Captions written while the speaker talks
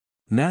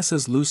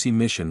NASA's Lucy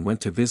mission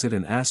went to visit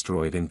an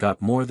asteroid and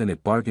got more than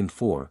it bargained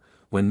for.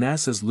 When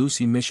NASA's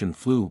Lucy mission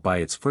flew by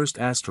its first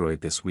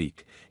asteroid this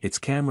week, its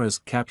cameras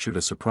captured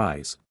a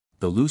surprise.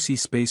 The Lucy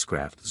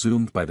spacecraft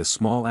zoomed by the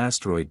small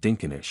asteroid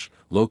Dinkinich,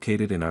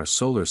 located in our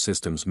solar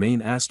system's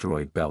main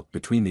asteroid belt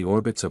between the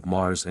orbits of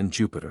Mars and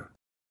Jupiter.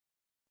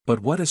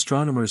 But what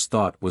astronomers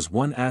thought was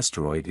one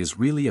asteroid is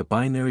really a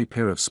binary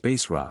pair of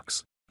space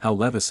rocks. Hal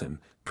Levison,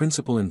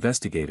 principal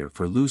investigator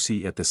for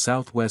Lucy at the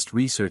Southwest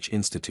Research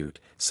Institute,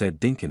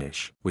 said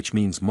Dinkinich, which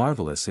means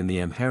marvelous in the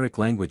Amharic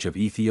language of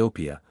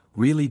Ethiopia,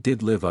 really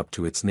did live up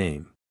to its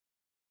name.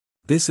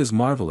 This is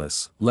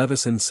marvelous,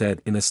 Levison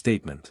said in a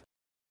statement.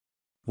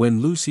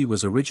 When Lucy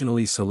was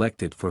originally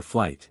selected for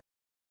flight,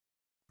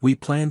 we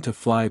planned to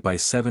fly by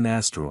 7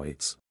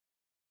 asteroids.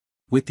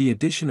 With the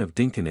addition of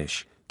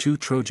Dinkinich, 2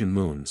 Trojan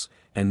moons,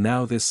 and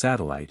now this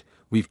satellite,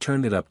 we've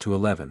turned it up to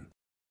 11.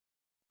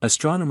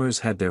 Astronomers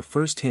had their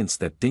first hints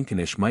that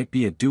Dinkinich might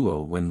be a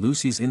duo when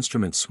Lucy's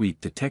instrument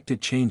suite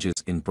detected changes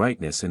in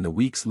brightness in the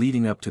weeks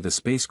leading up to the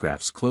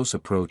spacecraft's close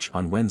approach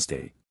on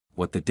Wednesday.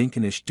 What the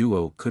Dinkinich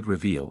duo could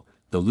reveal,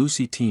 the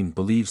Lucy team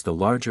believes the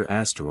larger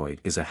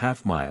asteroid is a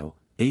half-mile,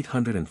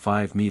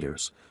 805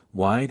 meters,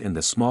 wide, and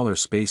the smaller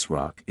space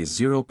rock is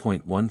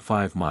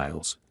 0.15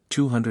 miles,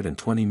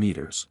 220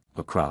 meters,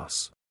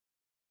 across.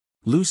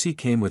 Lucy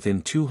came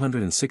within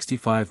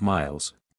 265 miles,